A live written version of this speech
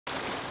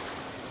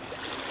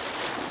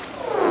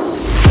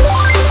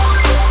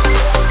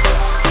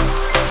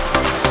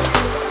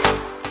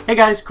Hey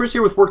guys, Chris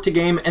here with Work to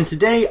Game, and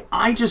today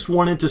I just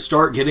wanted to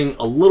start getting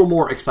a little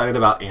more excited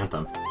about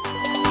Anthem.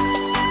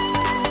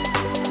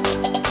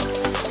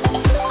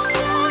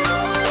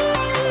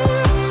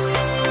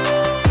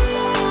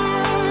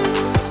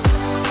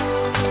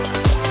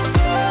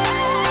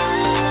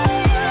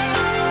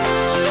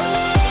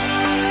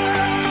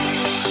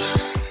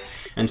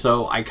 And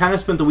so I kind of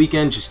spent the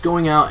weekend just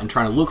going out and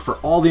trying to look for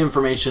all the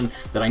information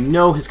that I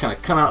know has kind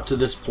of come out to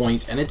this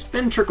point, and it's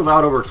been trickled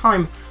out over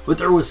time, but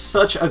there was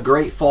such a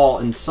great fall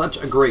and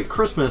such a great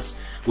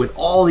Christmas with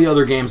all the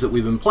other games that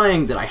we've been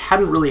playing that I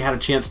hadn't really had a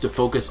chance to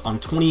focus on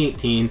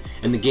 2018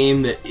 and the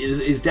game that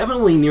is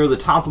definitely near the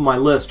top of my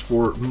list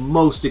for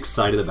most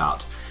excited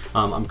about.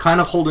 I'm kind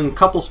of holding a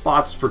couple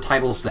spots for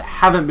titles that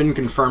haven't been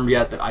confirmed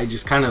yet that I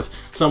just kind of,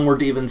 somewhere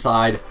deep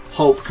inside,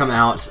 hope come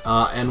out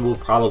and will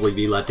probably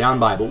be let down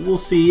by, but we'll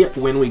see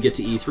when we get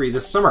to E3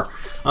 this summer.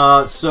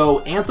 So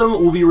Anthem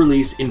will be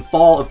released in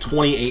fall of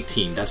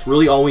 2018. That's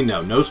really all we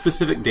know. No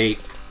specific date.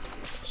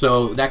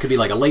 So that could be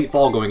like a late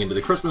fall going into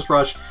the Christmas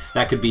rush.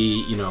 That could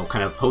be, you know,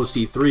 kind of post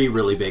E3,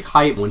 really big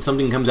hype. When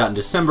something comes out in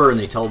December and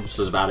they tell us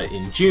about it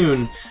in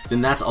June,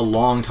 then that's a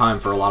long time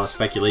for a lot of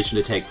speculation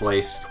to take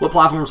place. What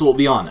platforms will it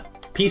be on?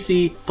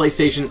 PC,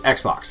 PlayStation,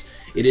 Xbox.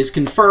 It is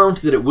confirmed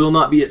that it will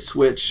not be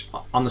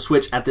on the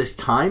Switch at this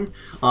time.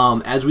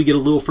 As we get a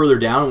little further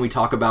down and we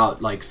talk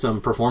about like some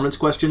performance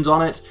questions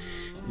on it,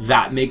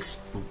 that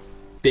makes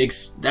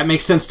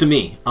sense to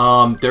me.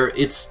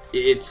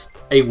 It's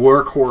a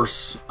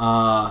workhorse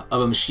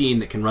of a machine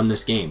that can run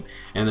this game,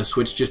 and the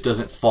Switch just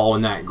doesn't fall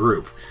in that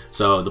group.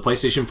 So the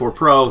PlayStation 4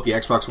 Pro, the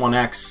Xbox One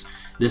X,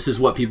 this is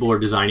what people are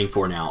designing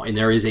for now, and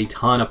there is a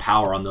ton of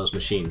power on those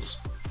machines.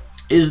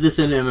 Is this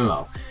an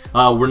MMO?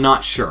 We're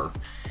not sure.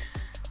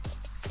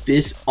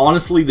 This,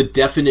 honestly, the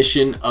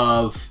definition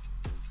of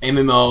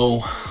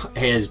MMO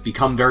has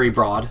become very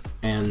broad,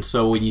 and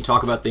so when you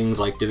talk about things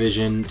like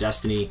Division,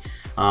 Destiny,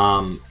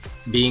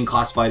 being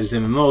classified as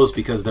MMOs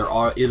because there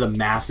is a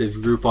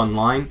massive group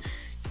online.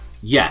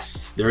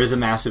 Yes, there is a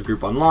massive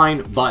group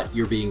online, but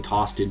you're being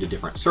tossed into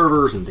different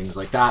servers and things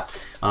like that.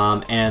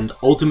 And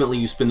ultimately,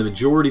 you spend the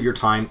majority of your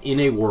time in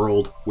a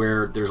world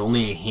where there's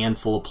only a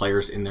handful of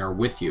players in there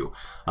with you,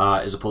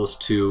 as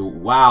opposed to,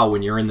 wow,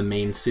 when you're in the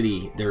main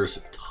city,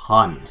 there's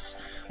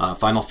tons.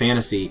 Final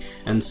Fantasy.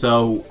 And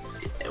so,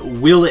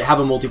 will it have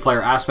a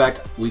multiplayer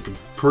aspect? We can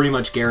pretty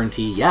much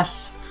guarantee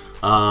yes.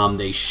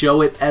 They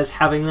show it as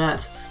having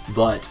that,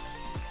 but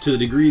to the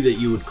degree that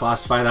you would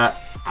classify that,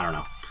 I don't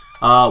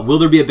know. Will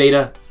there be a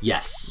beta?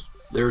 Yes.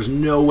 There's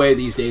no way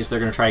these days they're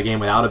going to try a game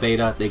without a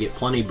beta. They get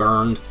plenty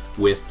burned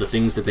with the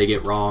things that they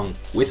get wrong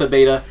with a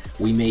beta.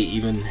 We may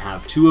even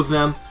have two of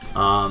them.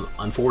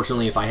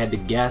 Unfortunately, if I had to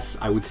guess,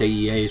 I would say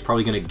EA is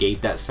probably going to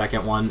gate that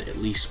second one, at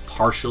least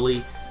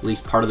partially, at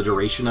least part of the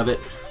duration of it,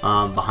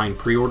 behind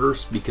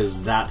pre-orders,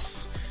 because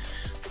that's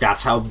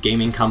how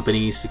gaming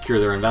companies secure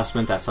their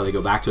investment. That's how they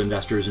go back to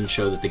investors and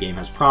show that the game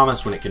has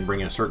promise when it can bring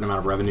in a certain amount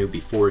of revenue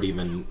before it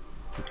even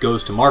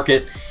goes to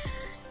market.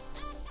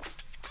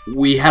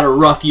 We had a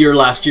rough year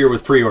last year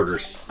with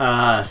pre-orders,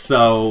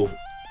 so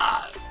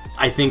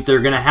I think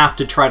they're going to have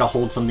to try to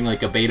hold something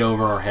like a beta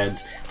over our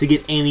heads to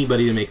get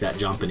anybody to make that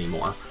jump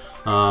anymore.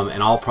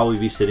 And I'll probably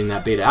be sitting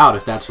that beta out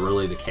if that's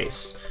really the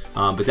case.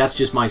 But that's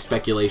just my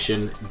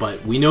speculation,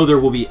 but we know there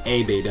will be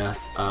a beta,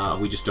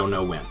 we just don't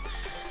know when.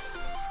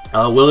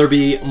 Will there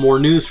be more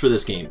news for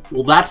this game?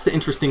 Well, that's the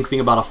interesting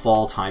thing about a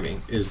fall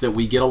timing, is that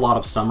we get a lot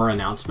of summer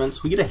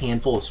announcements. We get a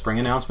handful of spring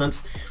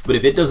announcements, but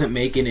if it doesn't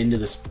make it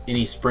into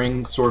any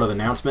spring sort of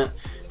announcement,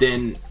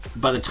 then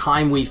by the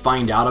time we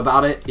find out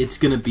about it, it's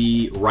going to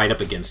be right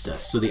up against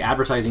us. So the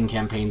advertising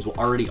campaigns will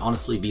already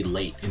honestly be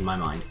late in my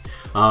mind.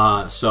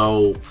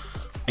 So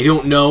I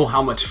don't know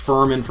how much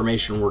firm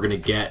information we're going to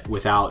get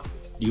without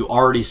you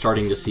already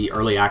starting to see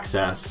early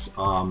access,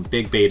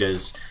 big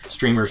betas,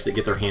 streamers that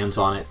get their hands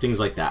on it, things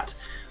like that.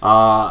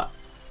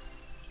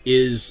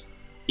 Is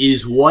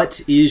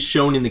what is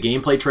shown in the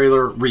gameplay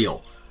trailer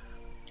real?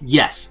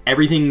 Yes,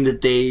 everything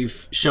that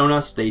they've shown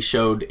us, they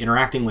showed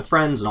interacting with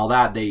friends and all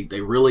that.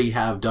 They really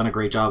have done a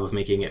great job of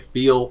making it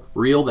feel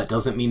real. That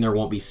doesn't mean there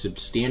won't be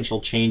substantial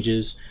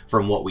changes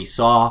from what we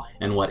saw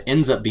and what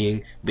ends up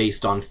being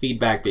based on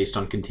feedback, based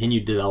on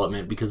continued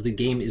development, because the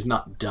game is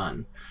not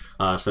done.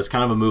 So that's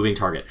kind of a moving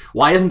target.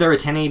 Why isn't there a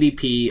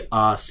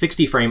 1080p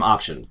 60 frame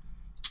option?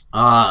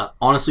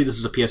 Honestly, this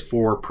is a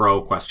PS4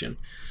 Pro question.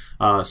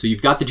 So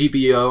you've got the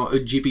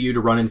GPU to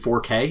run in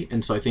 4K,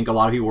 and so I think a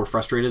lot of people were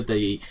frustrated.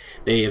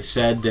 They have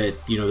said that,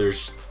 you know,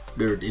 it's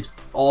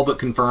all but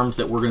confirmed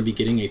that we're going to be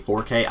getting a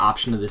 4K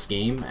option to this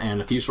game,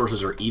 and a few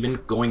sources are even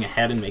going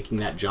ahead and making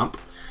that jump.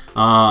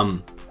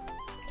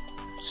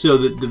 So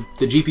the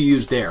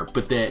GPU's there,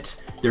 but that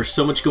there's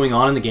so much going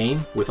on in the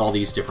game with all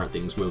these different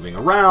things moving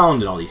around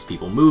and all these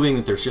people moving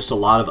that there's just a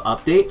lot of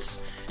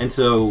updates. And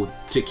so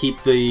to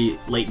keep the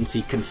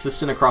latency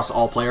consistent across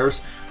all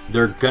players,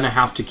 they're going to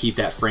have to keep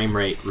that frame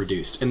rate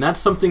reduced. And that's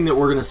something that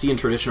we're going to see in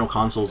traditional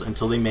consoles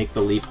until they make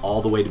the leap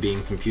all the way to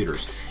being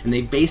computers. And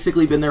they've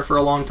basically been there for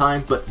a long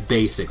time, but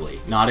basically,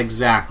 not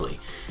exactly.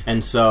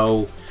 And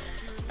so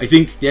I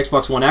think the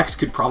Xbox One X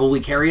could probably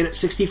carry it at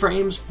 60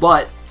 frames,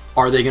 but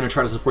are they going to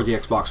try to support the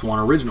Xbox One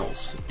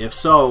originals? If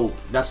so,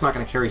 that's not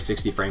going to carry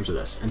 60 frames of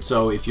this. And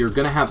so if you're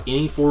going to have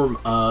any form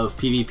of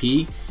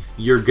PvP,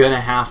 you're going to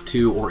have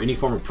to, or any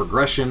form of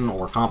progression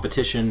or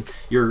competition,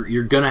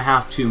 you're going to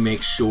have to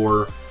make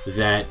sure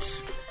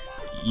that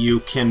you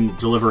can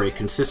deliver a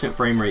consistent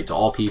frame rate to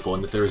all people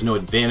and that there is no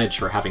advantage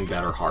for having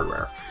better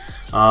hardware.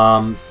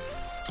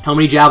 How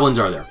many Javelins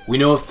are there? We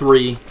know of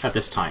 3 at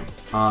this time.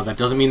 That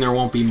doesn't mean there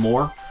won't be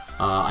more.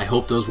 I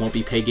hope those won't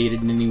be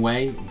pay-gated in any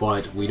way,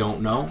 but we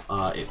don't know.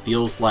 It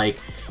feels like,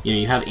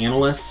 you have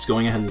analysts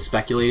going ahead and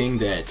speculating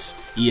that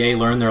EA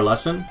learned their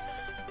lesson,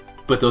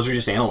 but those are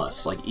just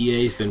analysts. Like,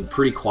 EA's been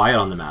pretty quiet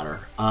on the matter,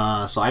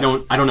 so I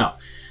don't know.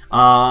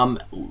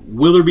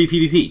 Will there be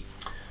PvP?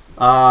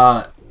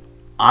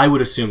 I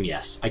would assume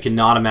yes. I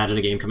cannot imagine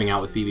a game coming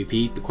out with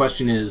PvP. The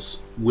question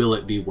is, will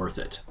it be worth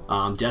it?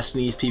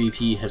 Destiny's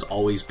PvP has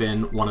always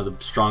been one of the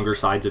stronger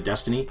sides of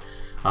Destiny.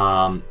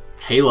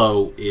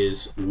 Halo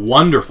is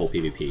wonderful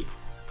PvP,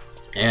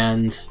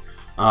 and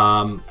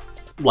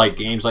like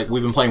games like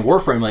we've been playing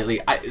Warframe lately,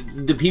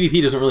 the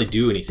PvP doesn't really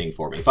do anything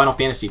for me. Final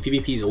Fantasy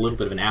PvP is a little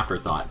bit of an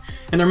afterthought,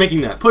 and they're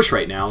making that push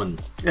right now, and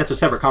that's a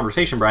separate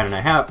conversation Brian and I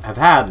have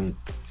had, and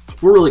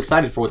we're really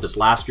excited for what this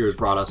last year has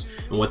brought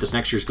us and what this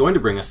next year is going to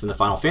bring us in the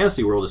Final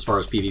Fantasy world as far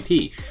as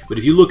PvP. But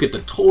if you look at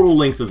the total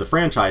length of the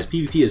franchise,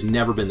 PvP has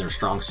never been their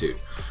strong suit.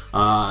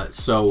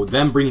 So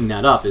them bringing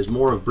that up is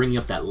more of bringing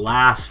up that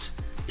last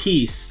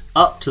piece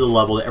up to the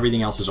level that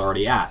everything else is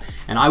already at.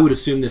 And I would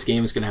assume this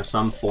game is going to have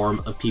some form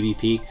of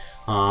PvP,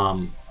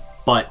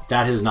 but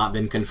that has not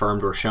been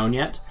confirmed or shown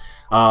yet.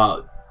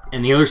 And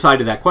the other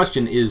side of that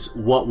question is,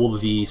 what will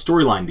the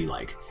storyline be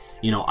like?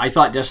 I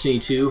thought Destiny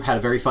 2 had a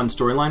very fun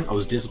storyline. I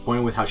was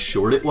disappointed with how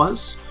short it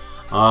was.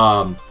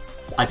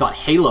 I thought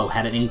Halo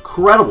had an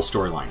incredible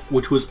storyline,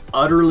 which was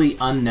utterly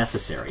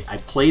unnecessary. I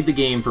played the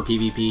game for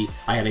PvP.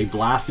 I had a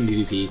blast in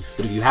PvP,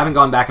 but if you haven't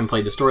gone back and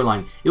played the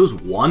storyline, it was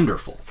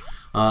wonderful.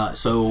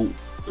 So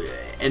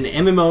an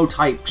MMO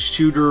type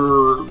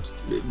shooter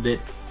that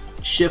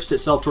shifts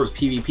itself towards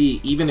PvP,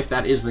 even if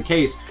that is the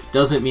case,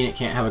 doesn't mean it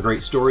can't have a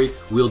great story.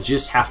 We'll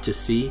just have to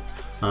see.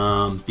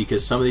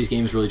 Because some of these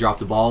games really drop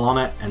the ball on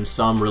it, and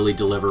some really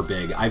deliver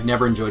big. I've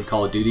never enjoyed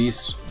Call of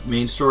Duty's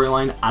main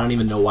storyline. I don't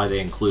even know why they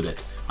include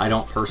it. I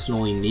don't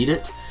personally need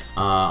it.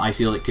 I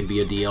feel it could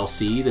be a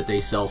DLC that they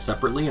sell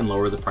separately and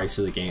lower the price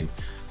of the game.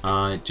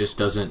 It just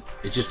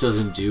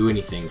doesn't do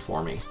anything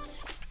for me.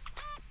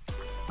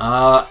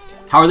 How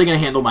are they going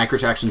to handle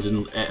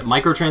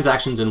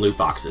microtransactions and loot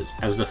boxes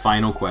as the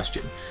final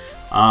question?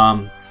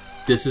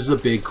 This is a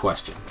big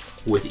question.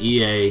 With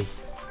EA,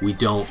 we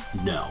don't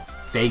know.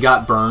 They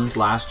got burned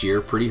last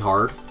year pretty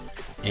hard,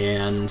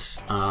 and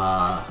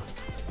I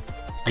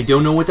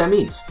don't know what that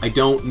means. I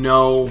don't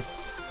know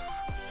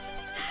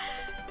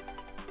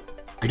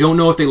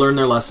if they learned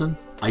their lesson.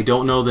 I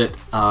don't know that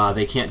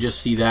they can't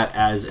just see that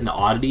as an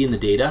oddity in the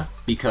data,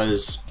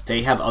 because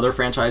they have other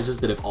franchises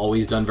that have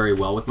always done very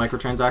well with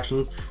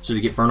microtransactions, so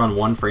to get burned on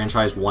one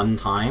franchise one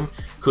time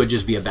could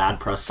just be a bad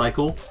press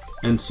cycle.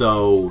 And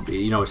so,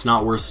 it's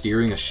not worth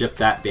steering a ship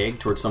that big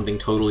towards something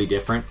totally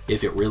different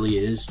if it really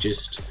is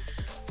just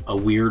a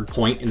weird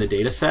point in the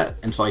data set.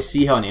 And so I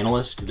see how an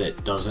analyst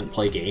that doesn't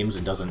play games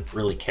and doesn't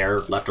really care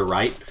left or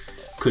right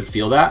could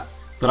feel that,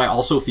 but I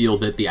also feel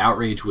that the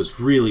outrage was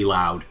really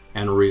loud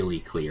and really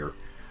clear.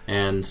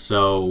 And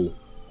so,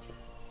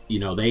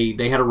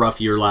 they had a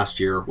rough year last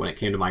year when it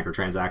came to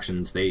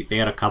microtransactions. They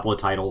had a couple of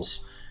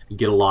titles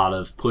get a lot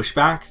of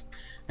pushback,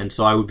 and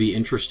so I would be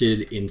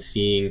interested in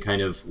seeing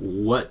kind of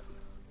what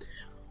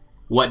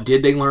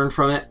did they learn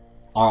from it.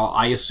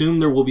 I assume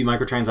there will be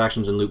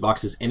microtransactions and loot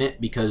boxes in it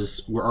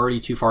because we're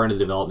already too far into the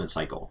development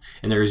cycle.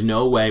 And there is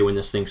no way when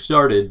this thing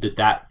started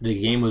that the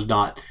game was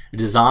not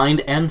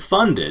designed and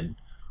funded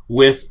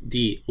with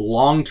the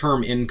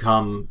long-term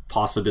income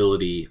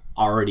possibility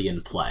already in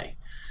play.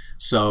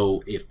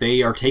 So if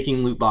they are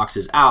taking loot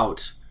boxes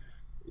out,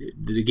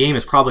 the game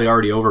is probably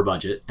already over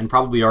budget and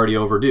probably already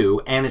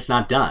overdue, and it's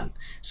not done.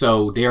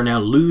 So they are now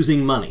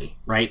losing money,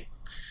 right?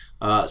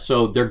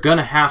 So they're going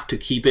to have to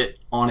keep it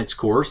on its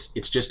course.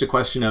 It's just a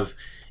question of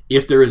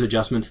if there is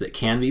adjustments that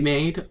can be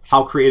made,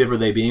 how creative are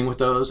they being with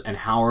those, and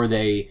how are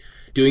they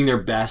doing their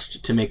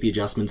best to make the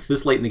adjustments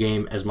this late in the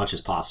game as much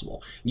as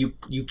possible. You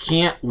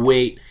can't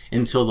wait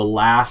until the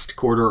last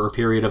quarter or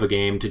period of a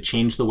game to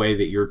change the way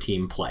that your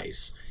team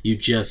plays. You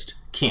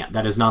just can't.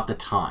 That is not the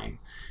time.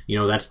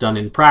 That's done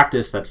in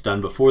practice, that's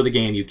done before the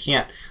game. You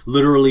can't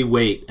literally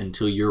wait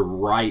until you're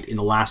right in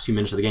the last few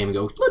minutes of the game and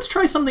go, let's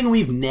try something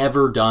we've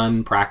never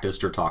done,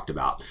 practiced, or talked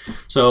about.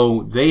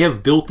 So they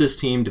have built this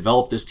team,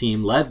 developed this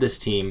team, led this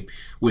team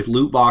with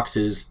loot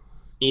boxes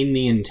in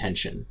the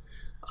intention.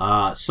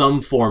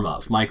 Some form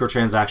of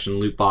microtransaction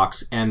loot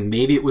box, and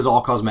maybe it was all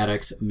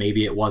cosmetics,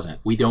 maybe it wasn't.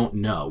 We don't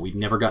know. We've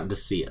never gotten to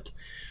see it.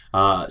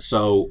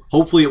 So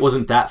hopefully it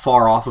wasn't that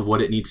far off of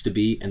what it needs to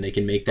be and they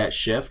can make that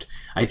shift.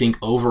 I think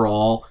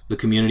overall the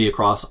community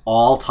across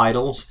all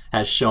titles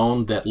has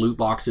shown that loot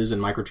boxes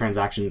and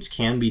microtransactions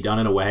can be done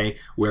in a way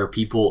where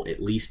people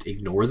at least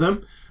ignore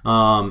them,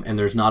 and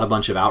there's not a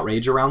bunch of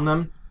outrage around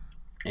them.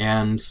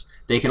 And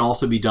they can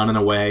also be done in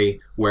a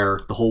way where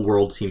the whole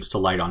world seems to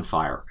light on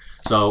fire.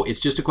 So it's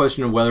just a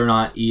question of whether or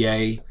not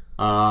EA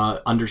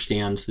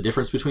understands the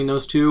difference between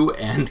those two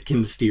and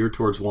can steer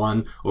towards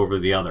one over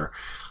the other.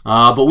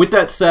 But with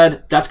that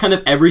said, that's kind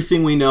of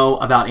everything we know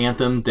about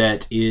Anthem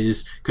that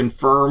is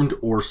confirmed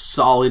or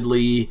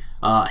solidly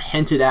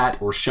hinted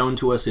at or shown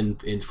to us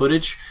in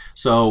footage.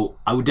 So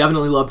I would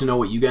definitely love to know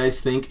what you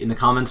guys think in the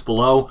comments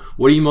below.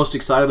 What are you most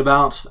excited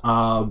about?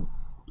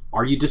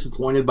 Are you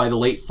disappointed by the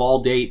late fall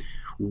date?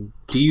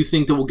 Do you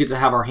think that we'll get to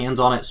have our hands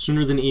on it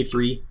sooner than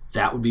E3?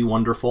 That would be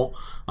wonderful.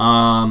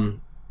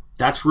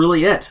 That's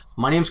really it.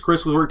 My name's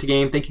Chris with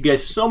Work2Game. Thank you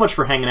guys so much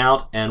for hanging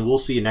out, and we'll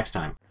see you next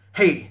time.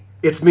 Hey,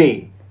 it's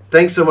me.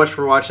 Thanks so much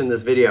for watching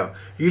this video.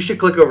 You should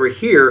click over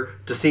here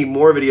to see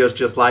more videos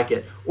just like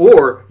it,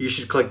 or you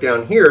should click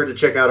down here to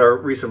check out our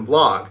recent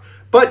vlog.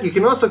 But you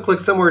can also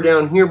click somewhere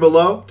down here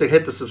below to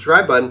hit the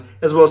subscribe button,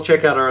 as well as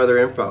check out our other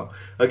info.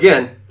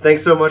 Again,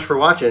 thanks so much for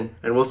watching,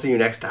 and we'll see you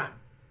next time.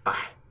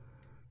 Bye.